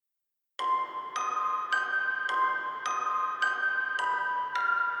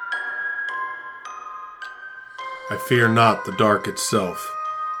I fear not the dark itself,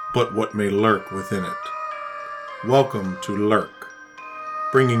 but what may lurk within it. Welcome to Lurk,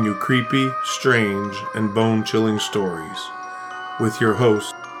 bringing you creepy, strange, and bone-chilling stories, with your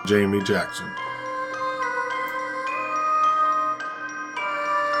host, Jamie Jackson.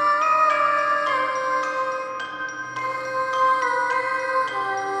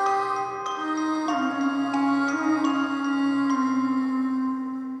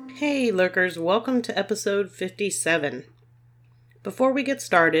 Hey Lurkers, welcome to episode 57. Before we get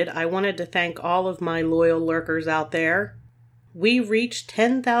started, I wanted to thank all of my loyal Lurkers out there. We reached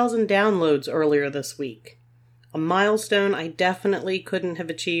 10,000 downloads earlier this week. A milestone I definitely couldn't have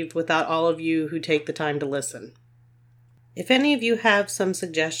achieved without all of you who take the time to listen. If any of you have some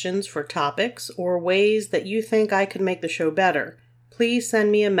suggestions for topics or ways that you think I could make the show better, please send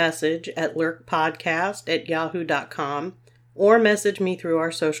me a message at lurkpodcast@yahoo.com or message me through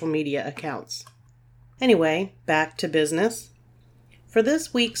our social media accounts. Anyway, back to business. For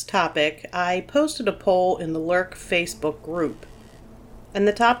this week's topic, I posted a poll in the Lurk Facebook group, and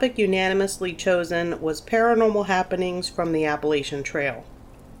the topic unanimously chosen was paranormal happenings from the Appalachian Trail.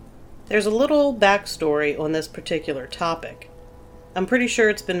 There's a little backstory on this particular topic. I'm pretty sure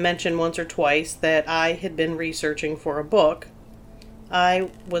it's been mentioned once or twice that I had been researching for a book. I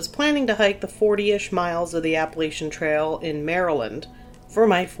was planning to hike the 40-ish miles of the Appalachian Trail in Maryland for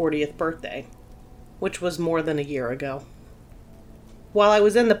my 40th birthday, which was more than a year ago. While I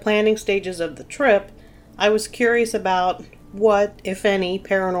was in the planning stages of the trip, I was curious about what, if any,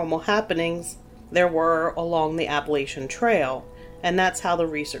 paranormal happenings there were along the Appalachian Trail, and that's how the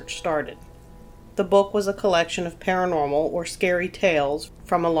research started. The book was a collection of paranormal or scary tales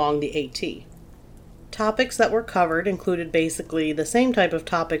from along the AT. Topics that were covered included basically the same type of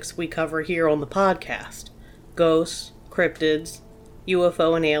topics we cover here on the podcast: ghosts, cryptids,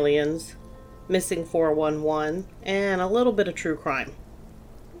 UFO and aliens, missing 411, and a little bit of true crime.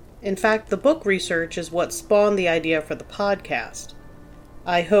 In fact, the book research is what spawned the idea for the podcast.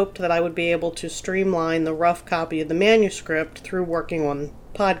 I hoped that I would be able to streamline the rough copy of the manuscript through working on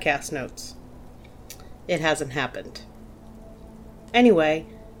podcast notes. It hasn't happened. Anyway,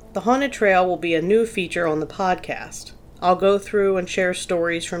 the Haunted Trail will be a new feature on the podcast. I'll go through and share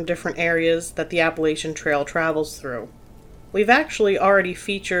stories from different areas that the Appalachian Trail travels through. We've actually already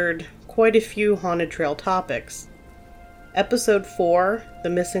featured quite a few Haunted Trail topics. Episode 4, The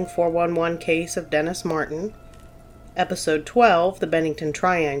Missing 411 Case of Dennis Martin. Episode 12, The Bennington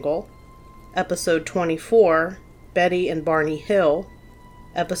Triangle. Episode 24, Betty and Barney Hill.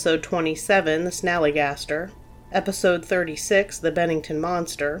 Episode 27, The Snallygaster. Episode 36, The Bennington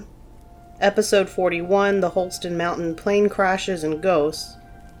Monster. Episode 41, The Holston Mountain Plane Crashes and Ghosts.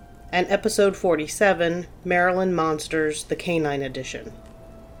 And Episode 47, Maryland Monsters, the Canine Edition.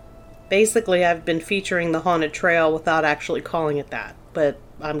 Basically, I've been featuring the Haunted Trail without actually calling it that, but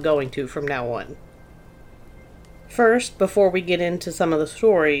I'm going to from now on. First, before we get into some of the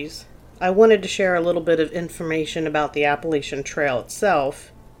stories, I wanted to share a little bit of information about the Appalachian Trail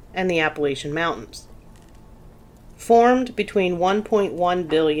itself and the Appalachian Mountains. Formed between 1.1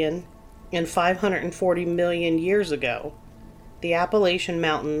 billion and 540 million years ago, the Appalachian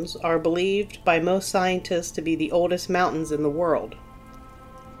Mountains are believed by most scientists to be the oldest mountains in the world.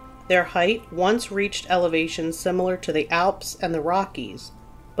 Their height once reached elevations similar to the Alps and the Rockies,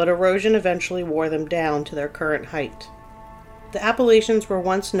 but erosion eventually wore them down to their current height. The Appalachians were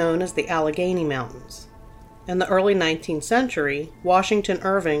once known as the Allegheny Mountains. In the early 19th century, Washington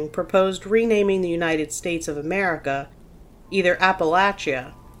Irving proposed renaming the United States of America either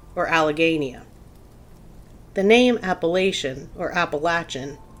Appalachia or Alleghenia. The name Appalachian, or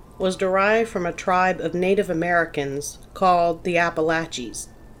Appalachian, was derived from a tribe of Native Americans called the Appalachies.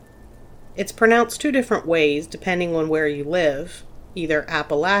 It's pronounced two different ways depending on where you live, either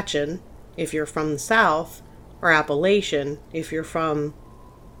Appalachian if you're from the South, or Appalachian if you're from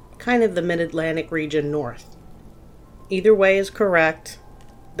kind of the mid-Atlantic region north. Either way is correct,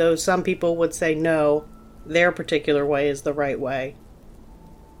 though some people would say no, their particular way is the right way.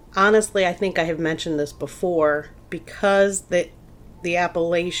 Honestly, I think I have mentioned this before, because the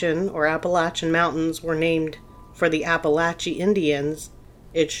Appalachian or Appalachian Mountains were named for the Appalachian Indians,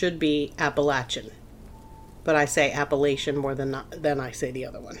 it should be Appalachian. But I say Appalachian more than I say the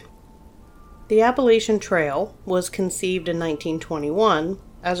other one. The Appalachian Trail was conceived in 1921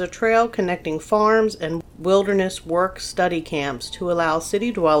 as a trail connecting farms and wilderness work-study camps to allow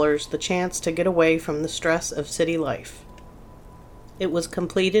city dwellers the chance to get away from the stress of city life. It was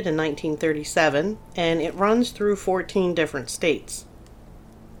completed in 1937, and it runs through 14 different states.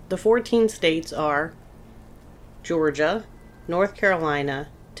 The 14 states are Georgia, North Carolina,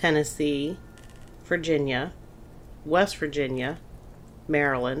 Tennessee, Virginia, West Virginia,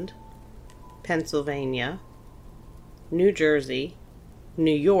 Maryland, Pennsylvania, New Jersey,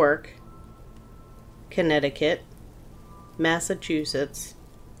 New York, Connecticut, Massachusetts,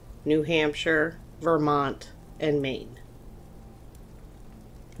 New Hampshire, Vermont, and Maine.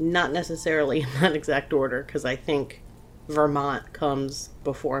 Not necessarily in that exact order, because I think Vermont comes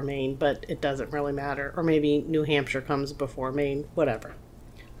before Maine, but it doesn't really matter. Or maybe New Hampshire comes before Maine, whatever.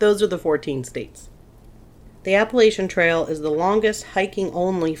 Those are the 14 states. The Appalachian Trail is the longest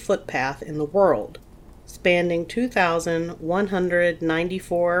hiking-only footpath in the world, spanning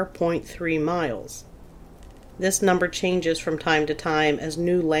 2,194.3 miles. This number changes from time to time as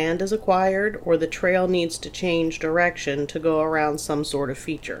new land is acquired or the trail needs to change direction to go around some sort of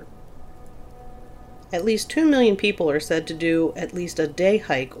feature. At least 2 million people are said to do at least a day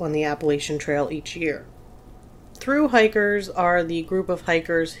hike on the Appalachian Trail each year. Through hikers are the group of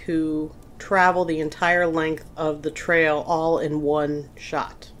hikers who travel the entire length of the trail all in one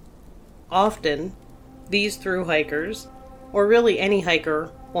shot. Often, these through hikers, or really any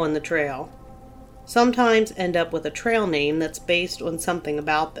hiker on the trail, sometimes end up with a trail name that's based on something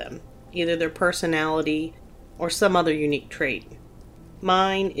about them, either their personality or some other unique trait.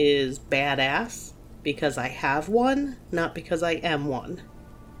 Mine is Badass, because I have one, not because I am one.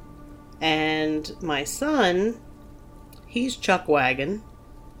 And my son, he's Chuckwagon,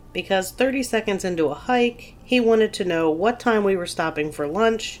 because 30 seconds into a hike, he wanted to know what time we were stopping for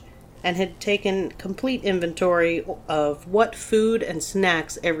lunch and had taken complete inventory of what food and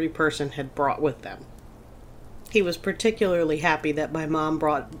snacks every person had brought with them. He was particularly happy that my mom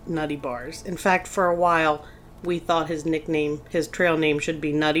brought Nutty Bars. In fact, for a while, we thought his trail name should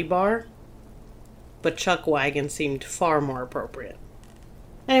be Nutty Bar, but Chuckwagon seemed far more appropriate.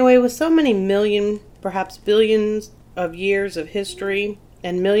 Anyway, with so many million, perhaps billions of years of history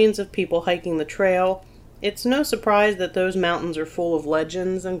and millions of people hiking the trail, it's no surprise that those mountains are full of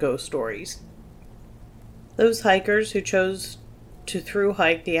legends and ghost stories. Those hikers who chose to through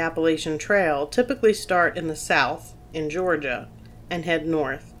hike the Appalachian Trail typically start in the south, in Georgia, and head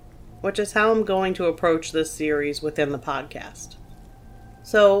north, which is how I'm going to approach this series within the podcast.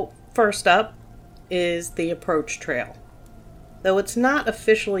 So, first up is the Approach Trail. Though it's not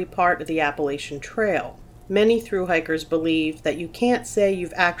officially part of the Appalachian Trail, many through hikers believe that you can't say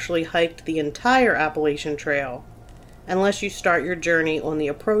you've actually hiked the entire Appalachian Trail unless you start your journey on the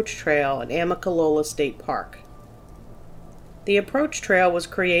Approach Trail at Amicalola State Park. The Approach Trail was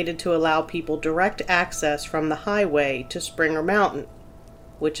created to allow people direct access from the highway to Springer Mountain,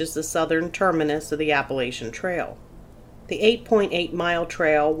 which is the southern terminus of the Appalachian Trail. The 8.8-mile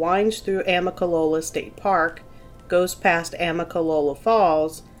trail winds through Amicalola State Park, goes past Amicalola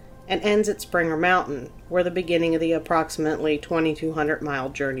Falls, and ends at Springer Mountain, where the beginning of the approximately 2,200-mile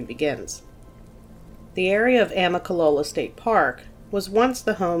journey begins. The area of Amicalola State Park was once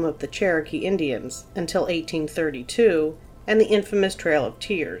the home of the Cherokee Indians until 1832 and the infamous Trail of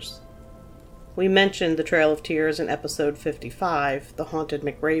Tears. We mentioned the Trail of Tears in episode 55, The Haunted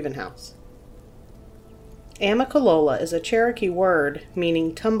McRaven House. Amicalola is a Cherokee word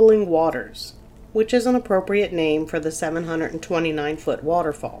meaning tumbling waters, which is an appropriate name for the 729-foot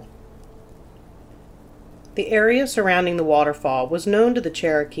waterfall. The area surrounding the waterfall was known to the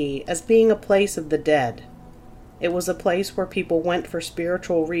Cherokee as being a place of the dead. It was a place where people went for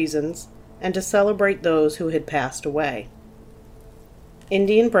spiritual reasons and to celebrate those who had passed away.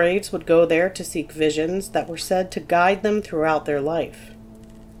 Indian braves would go there to seek visions that were said to guide them throughout their life.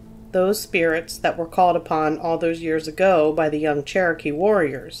 Those spirits that were called upon all those years ago by the young Cherokee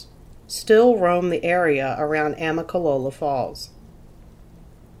warriors still roam the area around Amicalola Falls.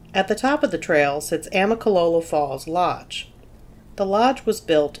 At the top of the trail sits Amicalola Falls Lodge. The lodge was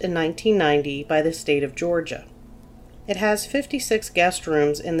built in 1990 by the state of Georgia. It has 56 guest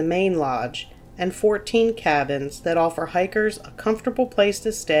rooms in the main lodge and 14 cabins that offer hikers a comfortable place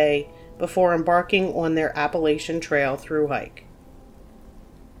to stay before embarking on their Appalachian Trail through hike.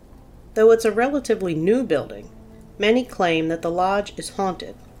 Though it's a relatively new building, many claim that the lodge is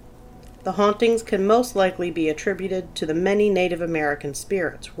haunted. The hauntings can most likely be attributed to the many Native American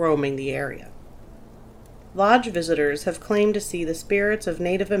spirits roaming the area. Lodge visitors have claimed to see the spirits of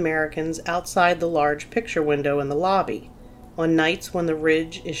Native Americans outside the large picture window in the lobby, on nights when the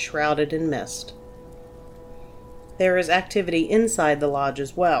ridge is shrouded in mist. There is activity inside the lodge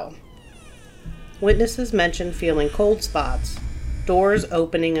as well. Witnesses mention feeling cold spots, doors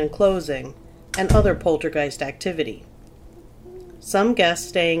opening and closing, and other poltergeist activity. Some guests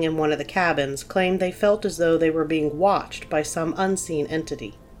staying in one of the cabins claimed they felt as though they were being watched by some unseen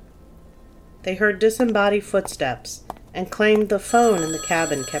entity. They heard disembodied footsteps and claimed the phone in the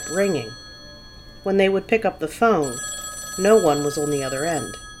cabin kept ringing. when they would pick up the phone, no one was on the other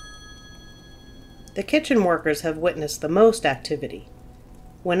end. The kitchen workers have witnessed the most activity.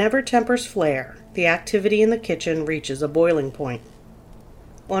 Whenever tempers flare, the activity in the kitchen reaches a boiling point.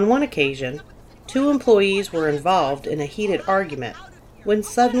 On one occasion, 2 employees were involved in a heated argument when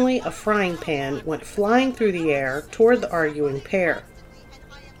suddenly a frying pan went flying through the air toward the arguing pair.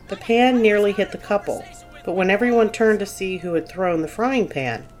 The pan nearly hit the couple, but when everyone turned to see who had thrown the frying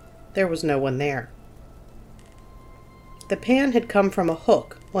pan, there was no one there. The pan had come from a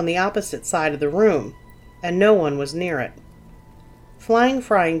hook on the opposite side of the room, and no one was near it. Flying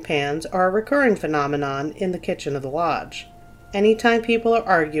frying pans are a recurring phenomenon in the kitchen of the lodge. Anytime people are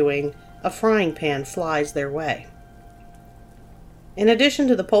arguing, a frying pan flies their way. In addition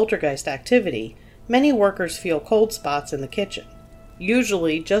to the poltergeist activity, many workers feel cold spots in the kitchen,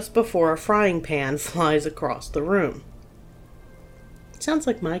 usually just before a frying pan flies across the room. Sounds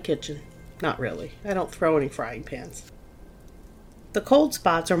like my kitchen. Not really. I don't throw any frying pans. The cold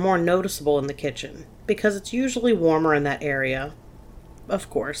spots are more noticeable in the kitchen because it's usually warmer in that area, of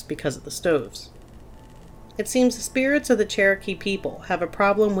course, because of the stoves. It seems the spirits of the Cherokee people have a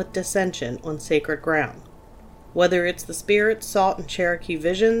problem with dissension on sacred ground, whether it's the spirits sought in Cherokee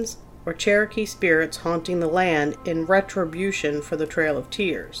visions or Cherokee spirits haunting the land in retribution for the Trail of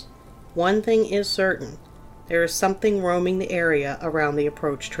Tears. One thing is certain, there is something roaming the area around the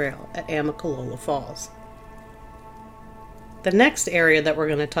approach trail at Amicalola Falls. The next area that we're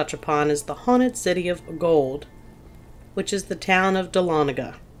going to touch upon is the haunted city of Gold, which is the town of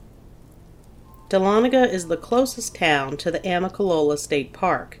Dahlonega. Dahlonega is the closest town to the Amicalola State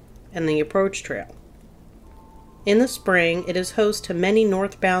Park and the approach trail. In the spring, it is host to many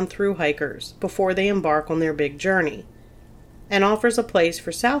northbound thru-hikers before they embark on their big journey, and offers a place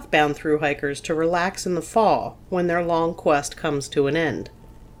for southbound thru-hikers to relax in the fall when their long quest comes to an end.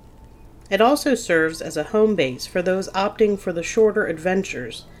 It also serves as a home base for those opting for the shorter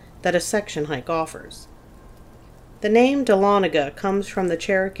adventures that a section hike offers. The name Dahlonega comes from the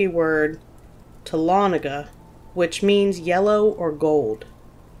Cherokee word Talonega, which means yellow or gold.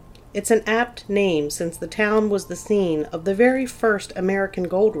 It's an apt name since the town was the scene of the very first American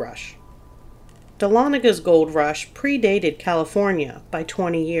gold rush. Dahlonaga's gold rush predated California by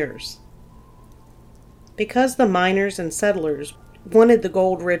 20 years. Because the miners and settlers wanted the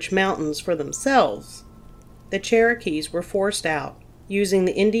gold-rich mountains for themselves, the Cherokees were forced out using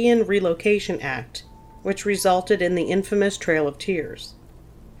the Indian Relocation Act, which resulted in the infamous Trail of Tears.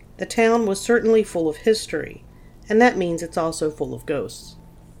 The town was certainly full of history, and that means it's also full of ghosts.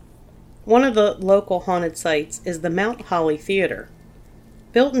 One of the local haunted sites is the Mount Holly Theater.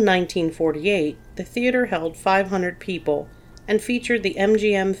 Built in 1948, the theater held 500 people and featured the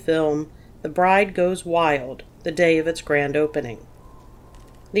MGM film The Bride Goes Wild the day of its grand opening.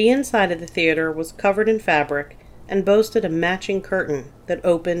 The inside of the theater was covered in fabric and boasted a matching curtain that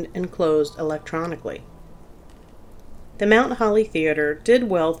opened and closed electronically. The Mount Holly Theater did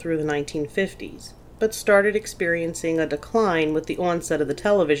well through the 1950s, but started experiencing a decline with the onset of the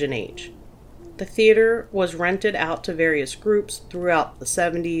television age. The theater was rented out to various groups throughout the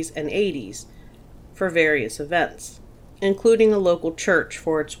 70s and 80s for various events, including a local church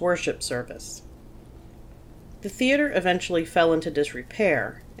for its worship service. The theater eventually fell into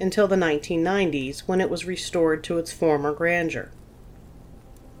disrepair until the 1990s when it was restored to its former grandeur.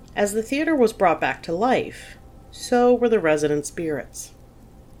 As the theater was brought back to life, so were the resident spirits.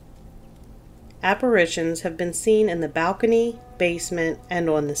 Apparitions have been seen in the balcony, basement, and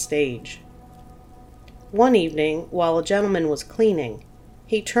on the stage. One evening, while a gentleman was cleaning,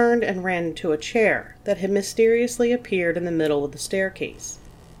 he turned and ran into a chair that had mysteriously appeared in the middle of the staircase.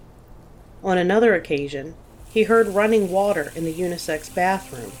 On another occasion, he heard running water in the unisex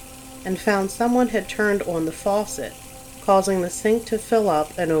bathroom and found someone had turned on the faucet, causing the sink to fill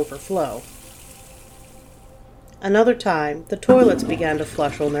up and overflow. Another time, the toilets began to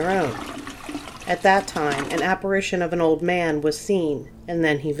flush on their own. At that time, an apparition of an old man was seen, and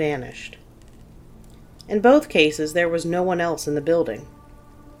then he vanished. In both cases, there was no one else in the building.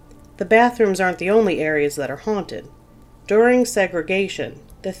 The bathrooms aren't the only areas that are haunted. During segregation,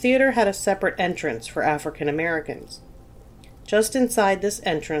 the theater had a separate entrance for African Americans. Just inside this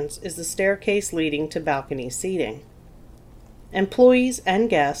entrance is the staircase leading to balcony seating. Employees and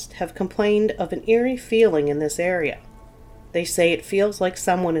guests have complained of an eerie feeling in this area. They say it feels like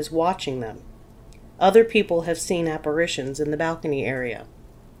someone is watching them. Other people have seen apparitions in the balcony area.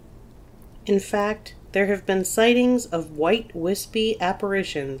 In fact, there have been sightings of white, wispy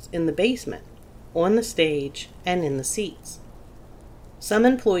apparitions in the basement, on the stage, and in the seats. Some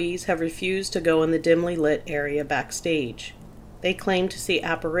employees have refused to go in the dimly lit area backstage. They claim to see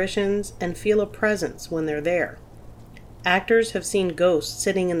apparitions and feel a presence when they're there. Actors have seen ghosts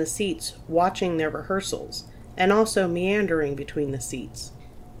sitting in the seats watching their rehearsals, and also meandering between the seats.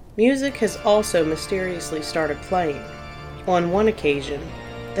 Music has also mysteriously started playing. On one occasion,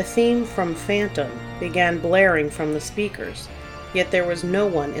 the theme from Phantom began blaring from the speakers, yet there was no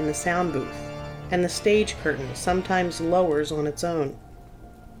one in the sound booth, and the stage curtain sometimes lowers on its own.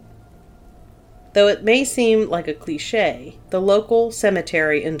 Though it may seem like a cliché, the local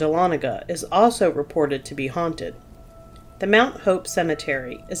cemetery in Dahlonega is also reported to be haunted. The Mount Hope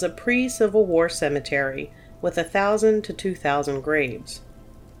Cemetery is a pre-Civil War cemetery with 1,000 to 2,000 graves.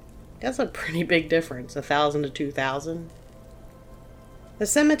 That's a pretty big difference, 1,000 to 2,000. The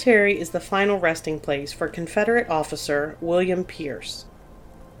cemetery is the final resting place for Confederate officer William Pierce.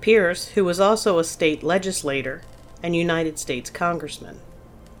 Pierce, who was also a state legislator and United States congressman.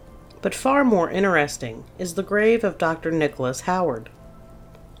 But far more interesting is the grave of Dr. Nicholas Howard.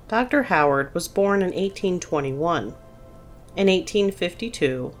 Dr. Howard was born in 1821. In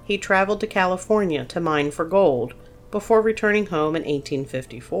 1852, he traveled to California to mine for gold before returning home in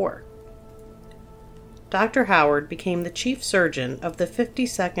 1854. Dr. Howard became the chief surgeon of the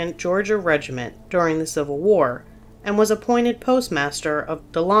 52nd Georgia Regiment during the Civil War and was appointed postmaster of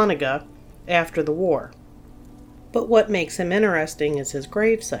Dahlonega after the war. But what makes him interesting is his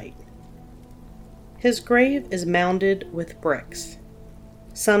gravesite. His grave is mounded with bricks.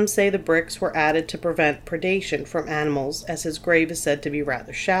 Some say the bricks were added to prevent predation from animals, as his grave is said to be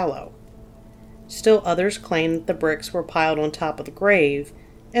rather shallow. Still others claim that the bricks were piled on top of the grave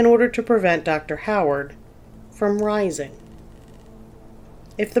in order to prevent Dr. Howard from rising.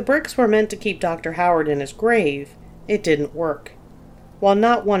 If the bricks were meant to keep Dr. Howard in his grave, it didn't work. While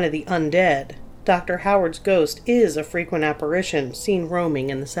not one of the undead, Dr. Howard's ghost is a frequent apparition seen roaming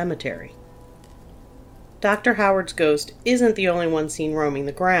in the cemetery. Dr. Howard's ghost isn't the only one seen roaming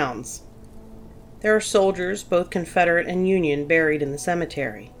the grounds. There are soldiers, both Confederate and Union, buried in the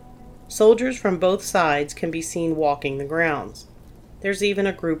cemetery. Soldiers from both sides can be seen walking the grounds. There's even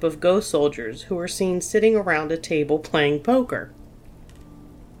a group of ghost soldiers who are seen sitting around a table playing poker.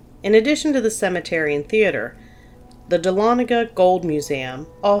 In addition to the cemetery and theater, the Dahlonega Gold Museum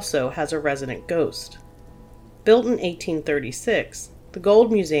also has a resident ghost. Built in 1836, the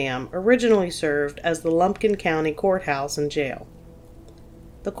Gold Museum originally served as the Lumpkin County Courthouse and jail.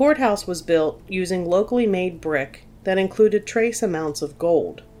 The courthouse was built using locally made brick that included trace amounts of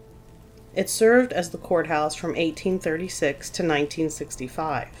gold. It served as the courthouse from 1836 to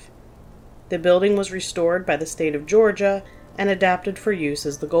 1965. The building was restored by the state of Georgia and adapted for use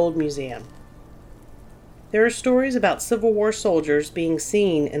as the Gold Museum. There are stories about Civil War soldiers being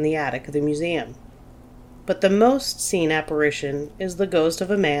seen in the attic of the museum. But the most seen apparition is the ghost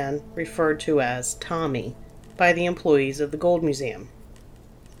of a man referred to as Tommy by the employees of the Gold Museum.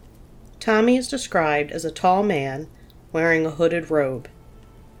 Tommy is described as a tall man wearing a hooded robe.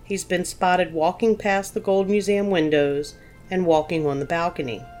 He's been spotted walking past the Gold Museum windows and walking on the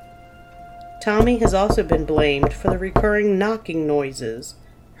balcony. Tommy has also been blamed for the recurring knocking noises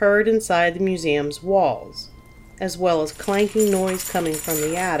heard inside the museum's walls, as well as clanking noise coming from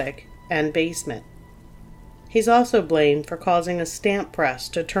the attic and basement. He's also blamed for causing a stamp press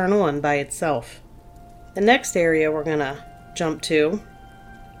to turn on by itself. The next area we're going to jump to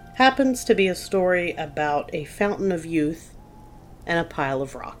happens to be a story about a fountain of youth and a pile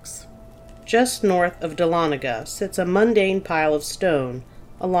of rocks. Just north of Dahlonega sits a mundane pile of stone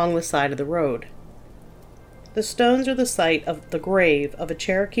along the side of the road. The stones are the site of the grave of a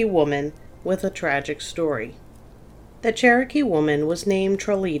Cherokee woman with a tragic story. The Cherokee woman was named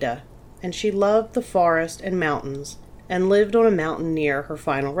Trolita, and she loved the forest and mountains and lived on a mountain near her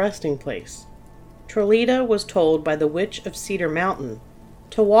final resting place. Trolita was told by the Witch of Cedar Mountain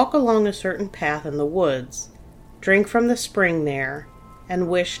to walk along a certain path in the woods, drink from the spring there, and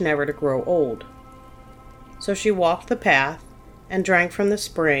wish never to grow old. So she walked the path and drank from the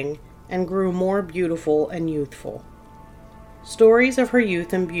spring and grew more beautiful and youthful. Stories of her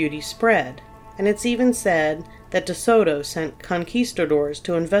youth and beauty spread, and it's even said that De Soto sent conquistadors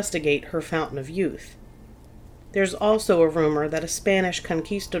to investigate her fountain of youth. There's also a rumor that a Spanish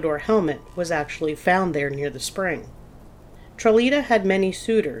conquistador helmet was actually found there near the spring. Trolita had many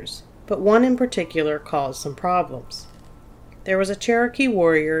suitors, but one in particular caused some problems. There was a Cherokee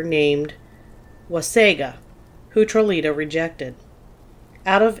warrior named Wasaga, who Trolita rejected.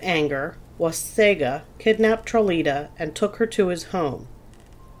 Out of anger, Wasaga kidnapped Trolita and took her to his home.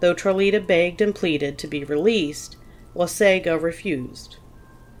 Though Trolita begged and pleaded to be released, Wasaga refused.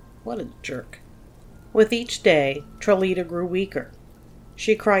 What a jerk. With each day, Trolita grew weaker.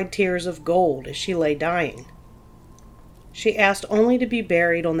 She cried tears of gold as she lay dying. She asked only to be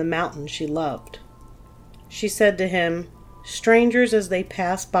buried on the mountain she loved. She said to him, "Strangers as they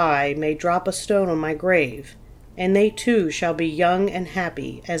pass by may drop a stone on my grave, and they too shall be young and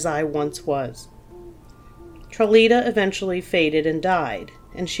happy as I once was." Tralita eventually faded and died,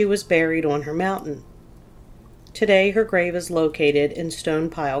 and she was buried on her mountain. Today her grave is located in Stone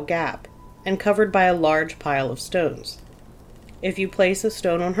Pile Gap and covered by a large pile of stones. If you place a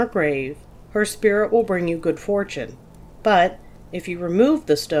stone on her grave, her spirit will bring you good fortune, but if you remove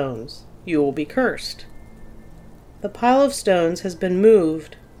the stones, you will be cursed. The pile of stones has been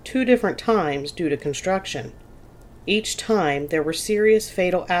moved 2 different times due to construction. Each time there were serious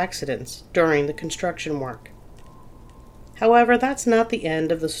fatal accidents during the construction work. However, that's not the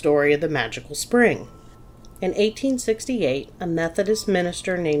end of the story of the magical spring. In 1868, a Methodist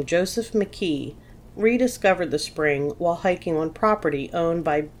minister named Joseph McKee rediscovered the spring while hiking on property owned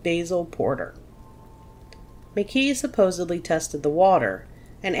by Basil Porter. McKee supposedly tested the water,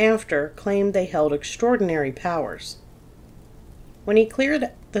 and after claimed they held extraordinary powers. When he cleared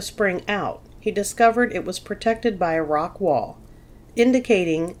the spring out, he discovered it was protected by a rock wall,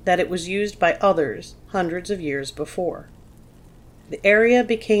 indicating that it was used by others hundreds of years before. The area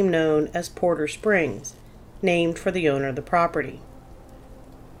became known as Porter Springs, named for the owner of the property.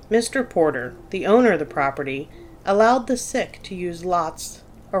 Mr. Porter, the owner of the property, allowed the sick to use lots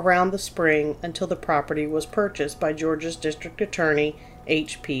around the spring until the property was purchased by Georgia's District Attorney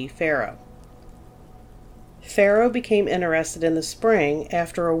H.P. Farrow. Farrow became interested in the spring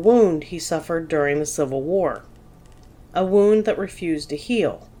after a wound he suffered during the Civil War, a wound that refused to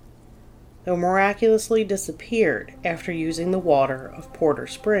heal, though miraculously disappeared after using the water of Porter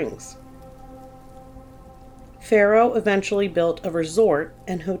Springs. Farrow eventually built a resort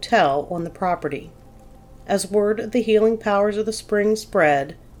and hotel on the property. As word of the healing powers of the spring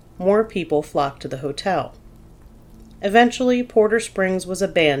spread, more people flocked to the hotel. Eventually, Porter Springs was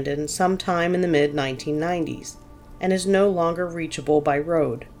abandoned sometime in the mid-1990s and is no longer reachable by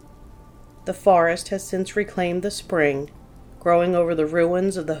road. The forest has since reclaimed the spring, growing over the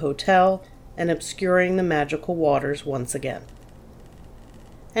ruins of the hotel and obscuring the magical waters once again.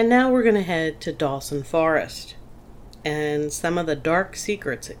 And now we're going to head to Dawson Forest and some of the dark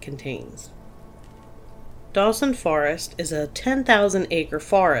secrets it contains. Dawson Forest is a 10,000-acre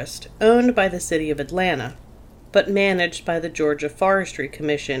forest owned by the city of Atlanta, but managed by the Georgia Forestry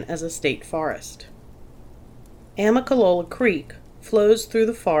Commission as a state forest. Amicalola Creek flows through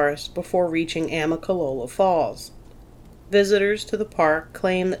the forest before reaching Amicalola Falls. Visitors to the park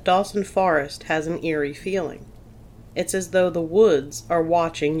claim that Dawson Forest has an eerie feeling. It's as though the woods are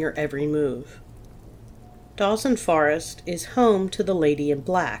watching your every move. Dawson Forest is home to the Lady in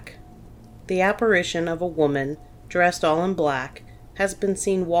Black. The apparition of a woman dressed all in black has been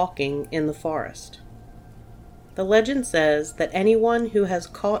seen walking in the forest. The legend says that anyone who has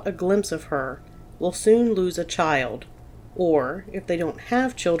caught a glimpse of her will soon lose a child, or, if they don't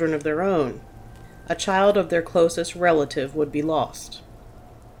have children of their own, a child of their closest relative would be lost.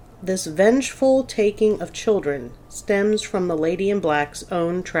 This vengeful taking of children stems from the Lady in Black's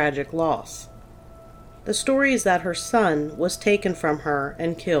own tragic loss. The story is that her son was taken from her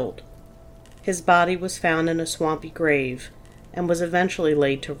and killed. His body was found in a swampy grave and was eventually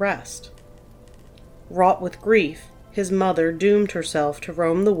laid to rest. Wrought with grief, his mother doomed herself to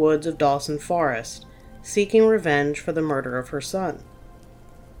roam the woods of Dawson Forest, seeking revenge for the murder of her son.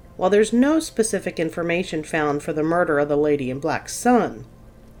 While there's no specific information found for the murder of the Lady in Black's son,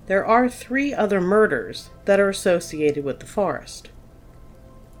 there are 3 other murders that are associated with the forest.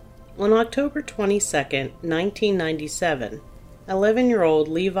 On October 22, 1997, 11-year-old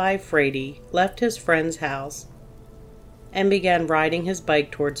Levi Frady left his friend's house and began riding his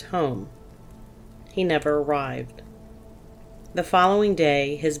bike towards home. He never arrived. The following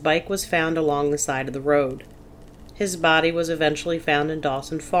day, his bike was found along the side of the road. His body was eventually found in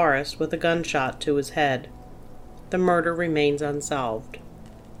Dawson Forest with a gunshot to his head. The murder remains unsolved.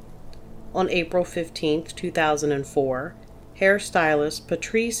 On April 15, 2004, hairstylist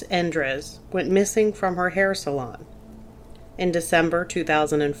Patrice Endres went missing from her hair salon. In December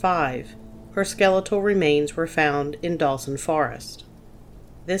 2005, her skeletal remains were found in Dawson Forest.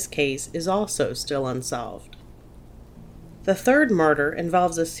 This case is also still unsolved. The third murder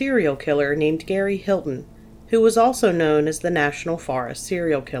involves a serial killer named Gary Hilton, who was also known as the National Forest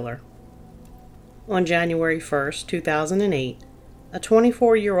serial killer. On January 1, 2008, a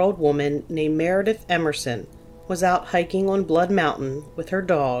 24-year-old woman named Meredith Emerson was out hiking on Blood Mountain with her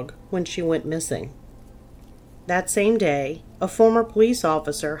dog when she went missing. That same day, a former police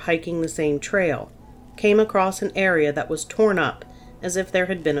officer hiking the same trail came across an area that was torn up as if there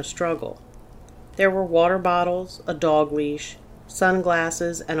had been a struggle. There were water bottles, a dog leash,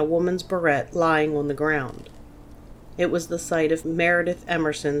 sunglasses, and a woman's barrette lying on the ground. It was the site of Meredith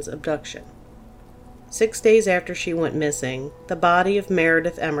Emerson's abduction. 6 days after she went missing, the body of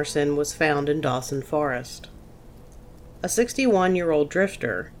Meredith Emerson was found in Dawson Forest. A 61-year-old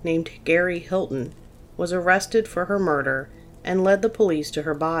drifter named Gary Hilton was arrested for her murder and led the police to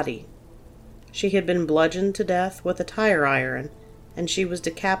her body. She had been bludgeoned to death with a tire iron, and she was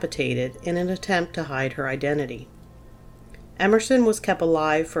decapitated in an attempt to hide her identity. Emerson was kept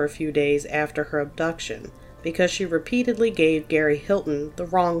alive for a few days after her abduction because she repeatedly gave Gary Hilton the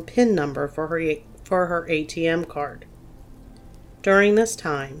wrong PIN number for her ATM card. During this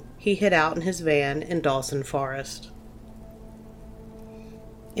time, he hid out in his van in Dawson Forest.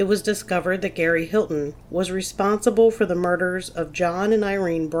 It was discovered that Gary Hilton was responsible for the murders of John and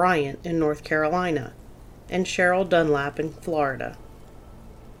Irene Bryant in North Carolina and Cheryl Dunlap in Florida.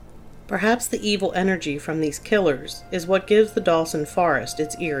 Perhaps the evil energy from these killers is what gives the Dawson Forest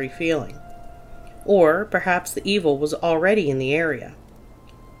its eerie feeling. Or perhaps the evil was already in the area.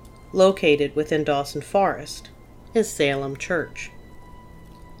 Located within Dawson Forest is Salem Church.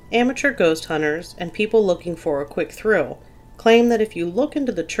 Amateur ghost hunters and people looking for a quick thrill claim that if you look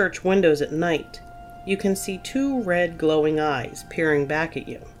into the church windows at night, you can see two red glowing eyes peering back at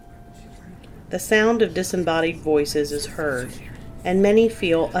you. The sound of disembodied voices is heard, and many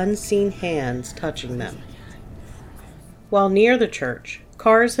feel unseen hands touching them. While near the church,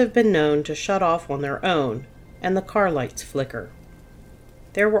 cars have been known to shut off on their own, and the car lights flicker.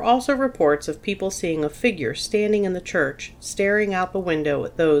 There were also reports of people seeing a figure standing in the church, staring out the window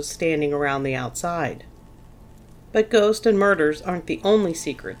at those standing around the outside. But ghosts and murders aren't the only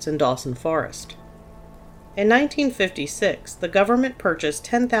secrets in Dawson Forest. In 1956, the government purchased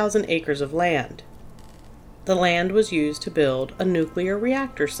 10,000 acres of land. The land was used to build a nuclear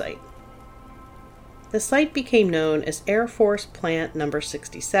reactor site. The site became known as Air Force Plant No.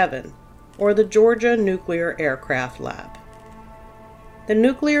 67, or the Georgia Nuclear Aircraft Lab. The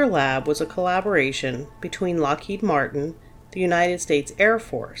nuclear lab was a collaboration between Lockheed Martin, the United States Air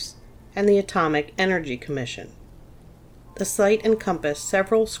Force, and the Atomic Energy Commission. The site encompassed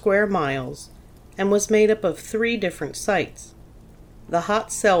several square miles and was made up of 3 different sites: the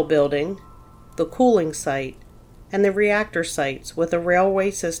hot cell building, the cooling site, and the reactor sites with a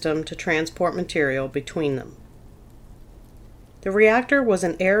railway system to transport material between them. The reactor was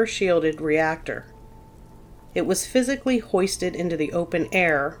an air-shielded reactor. It was physically hoisted into the open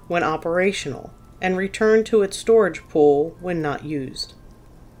air when operational and returned to its storage pool when not used.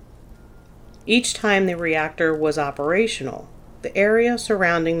 Each time the reactor was operational, the area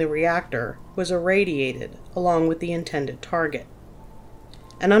surrounding the reactor was irradiated along with the intended target.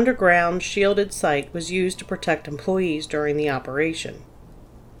 An underground shielded site was used to protect employees during the operation.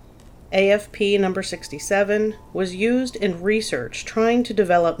 AFP No. 67 was used in research trying to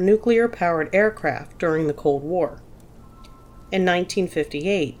develop nuclear-powered aircraft during the Cold War. In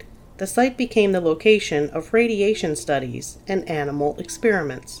 1958, the site became the location of radiation studies and animal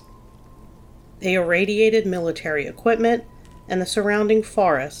experiments. They irradiated military equipment and the surrounding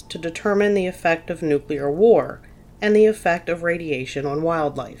forest to determine the effect of nuclear war and the effect of radiation on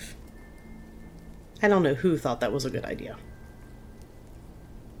wildlife. I don't know who thought that was a good idea.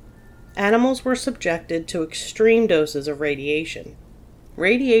 Animals were subjected to extreme doses of radiation.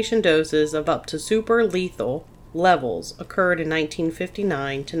 Radiation doses of up to super lethal levels occurred in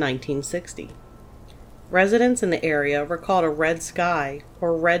 1959 to 1960. Residents in the area recalled a red sky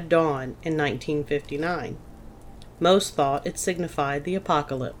or red dawn in 1959. Most thought it signified the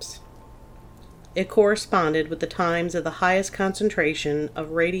apocalypse. It corresponded with the times of the highest concentration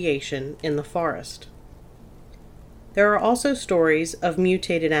of radiation in the forest. There are also stories of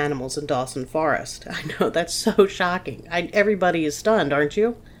mutated animals in Dawson Forest. I know, that's so shocking. Everybody is stunned, aren't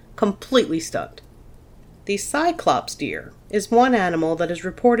you? Completely stunned. The cyclops deer is one animal that is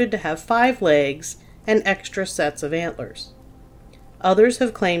reported to have 5 legs and extra sets of antlers. Others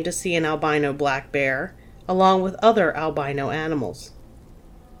have claimed to see an albino black bear, along with other albino animals.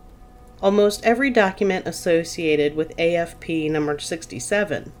 Almost every document associated with AFP No.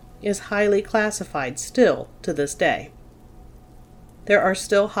 67 is highly classified still to this day. There are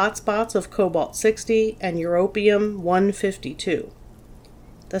still hotspots of cobalt-60 and europium-152.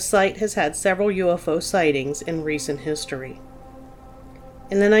 The site has had several UFO sightings in recent history.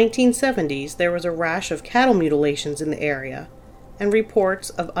 In the 1970s, there was a rash of cattle mutilations in the area and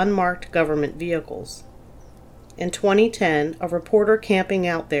reports of unmarked government vehicles. In 2010, a reporter camping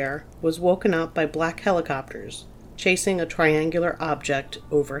out there was woken up by black helicopters chasing a triangular object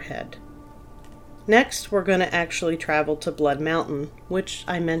overhead. Next, we're going to actually travel to Blood Mountain, which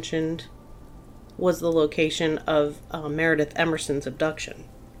I mentioned was the location of Meredith Emerson's abduction.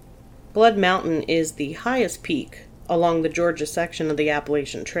 Blood Mountain is the highest peak along the Georgia section of the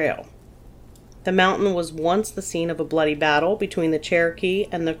Appalachian Trail. The mountain was once the scene of a bloody battle between the Cherokee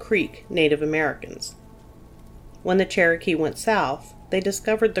and the Creek Native Americans. When the Cherokee went south, they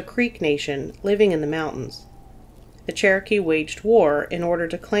discovered the Creek Nation living in the mountains. The Cherokee waged war in order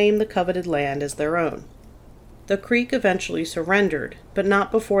to claim the coveted land as their own. The Creek eventually surrendered, but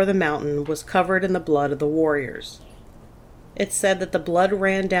not before the mountain was covered in the blood of the warriors. It's said that the blood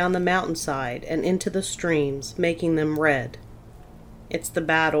ran down the mountainside and into the streams, making them red. It's the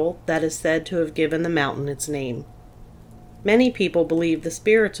battle that is said to have given the mountain its name. Many people believe the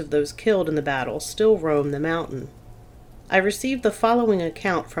spirits of those killed in the battle still roam the mountain. I received the following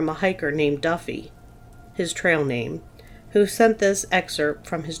account from a hiker named Duffy, his trail name, who sent this excerpt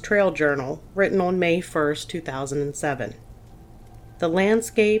from his trail journal written on May 1st, 2007. The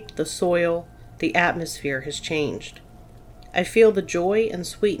landscape, the soil, the atmosphere has changed. I feel the joy and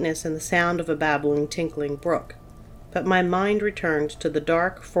sweetness in the sound of a babbling, tinkling brook, but my mind returns to the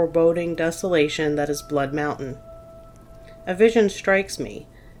dark, foreboding desolation that is Blood Mountain. A vision strikes me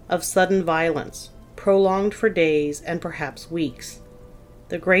of sudden violence, prolonged for days and perhaps weeks,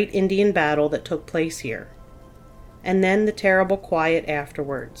 the great Indian battle that took place here, and then the terrible quiet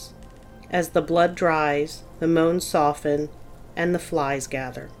afterwards, as the blood dries, the moans soften, and the flies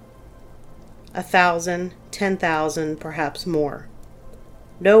gather. 1,000, 10,000, perhaps more.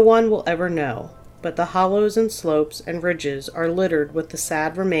 No one will ever know, but the hollows and slopes and ridges are littered with the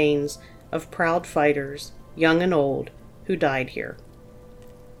sad remains of proud fighters, young and old, who died here.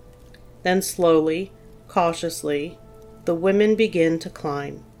 Then slowly, cautiously, the women begin to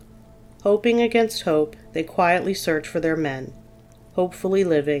climb. Hoping against hope, they quietly search for their men, hopefully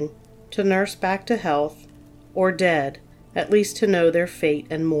living, to nurse back to health, or dead, at least to know their fate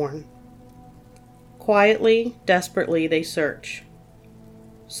and mourn. Quietly, desperately they search.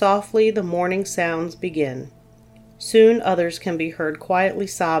 Softly the mourning sounds begin. Soon others can be heard quietly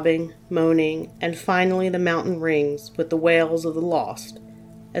sobbing, moaning, and finally the mountain rings with the wails of the lost,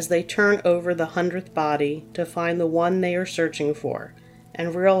 as they turn over the 100th body to find the one they are searching for,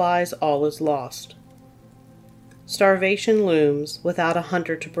 and realize all is lost. Starvation looms without a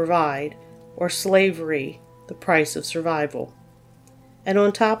hunter to provide, or slavery, the price of survival. And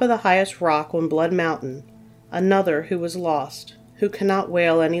on top of the highest rock on Blood Mountain, another who is lost, who cannot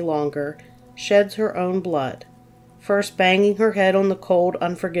wail any longer, sheds her own blood, first banging her head on the cold,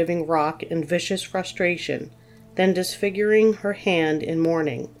 unforgiving rock in vicious frustration, then disfiguring her hand in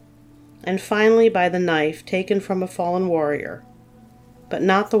mourning, and finally by the knife taken from a fallen warrior. But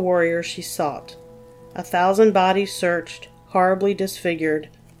not the warrior she sought. 1,000 bodies searched, horribly disfigured,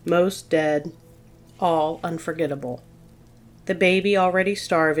 most dead, all unforgettable. The baby already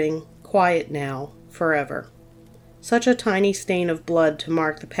starving, quiet now, forever. Such a tiny stain of blood to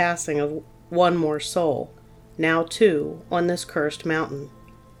mark the passing of one more soul, now two, on this cursed mountain.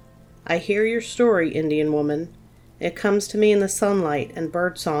 I hear your story, Indian woman. It comes to me in the sunlight and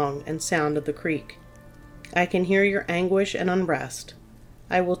birdsong and sound of the creek. I can hear your anguish and unrest.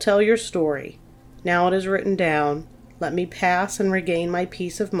 I will tell your story. Now it is written down. Let me pass and regain my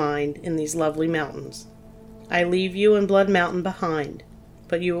peace of mind in these lovely mountains. I leave you in Blood Mountain behind,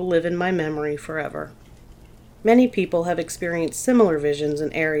 but you will live in my memory forever. Many people have experienced similar visions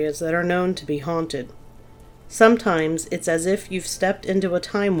in areas that are known to be haunted. Sometimes it's as if you've stepped into a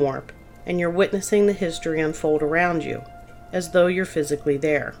time warp and you're witnessing the history unfold around you, as though you're physically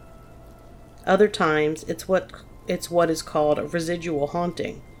there. Other times it's what is called a residual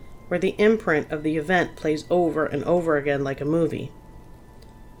haunting, where the imprint of the event plays over and over again like a movie.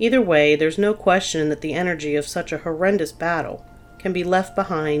 Either way, there's no question that the energy of such a horrendous battle can be left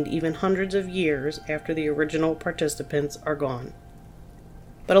behind even hundreds of years after the original participants are gone.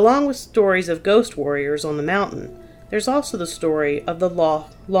 But along with stories of ghost warriors on the mountain, there's also the story of the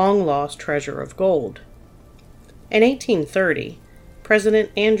long-lost treasure of gold. In 1830, President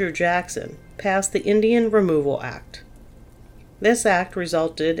Andrew Jackson passed the Indian Removal Act. This act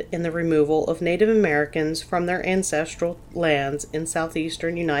resulted in the removal of Native Americans from their ancestral lands in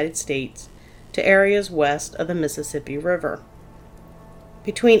southeastern United States to areas west of the Mississippi River.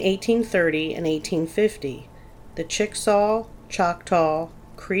 Between 1830 and 1850, the Chickasaw, Choctaw,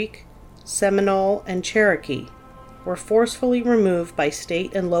 Creek, Seminole, and Cherokee were forcefully removed by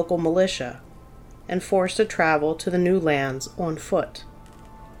state and local militia and forced to travel to the new lands on foot.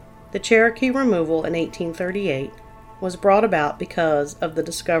 The Cherokee removal in 1838 was brought about because of the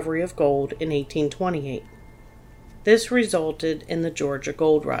discovery of gold in 1828. This resulted in the Georgia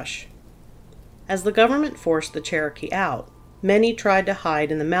Gold Rush. As the government forced the Cherokee out, many tried to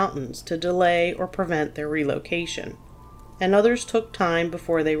hide in the mountains to delay or prevent their relocation, and others took time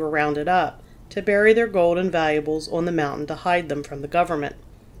before they were rounded up to bury their gold and valuables on the mountain to hide them from the government.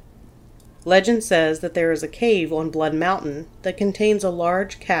 Legend says that there is a cave on Blood Mountain that contains a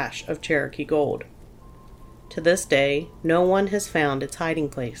large cache of Cherokee gold. To this day, no one has found its hiding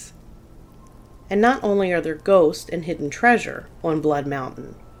place. And not only are there ghosts and hidden treasure on Blood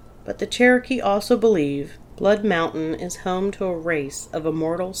Mountain, but the Cherokee also believe Blood Mountain is home to a race of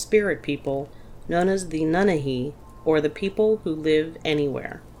immortal spirit people known as the Nanahi, or the people who live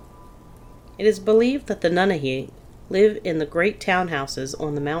anywhere. It is believed that the Nanahi live in the great townhouses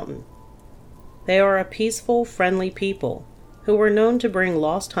on the mountain. They are a peaceful, friendly people who were known to bring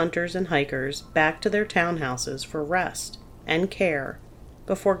lost hunters and hikers back to their townhouses for rest and care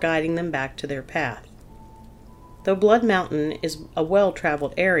before guiding them back to their path. Though Blood Mountain is a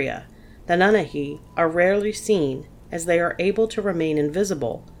well-traveled area, the Nanahi are rarely seen as they are able to remain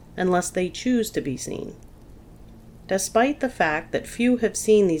invisible unless they choose to be seen. Despite the fact that few have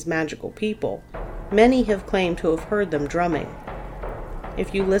seen these magical people, many have claimed to have heard them drumming.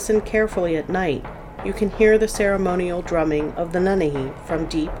 If you listen carefully at night, you can hear the ceremonial drumming of the Nanahi from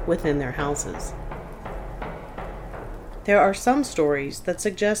deep within their houses. There are some stories that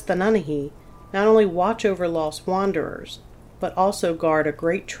suggest the Nanahi not only watch over lost wanderers, but also guard a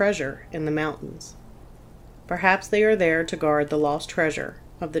great treasure in the mountains. Perhaps they are there to guard the lost treasure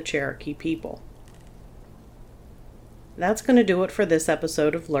of the Cherokee people. That's going to do it for this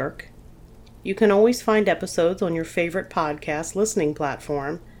episode of Lurk. You can always find episodes on your favorite podcast listening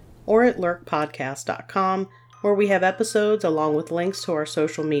platform or at lurkpodcast.com, where we have episodes along with links to our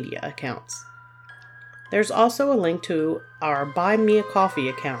social media accounts. There's also a link to our Buy Me a Coffee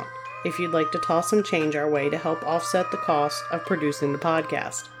account if you'd like to toss some change our way to help offset the cost of producing the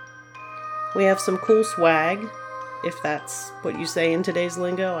podcast. We have some cool swag, if that's what you say in today's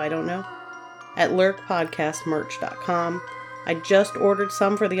lingo, I don't know, at lurkpodcastmerch.com. I just ordered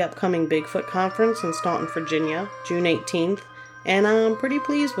some for the upcoming Bigfoot conference in Staunton, Virginia, June 18th, and I'm pretty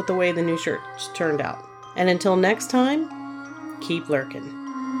pleased with the way the new shirts turned out. And until next time, keep lurking.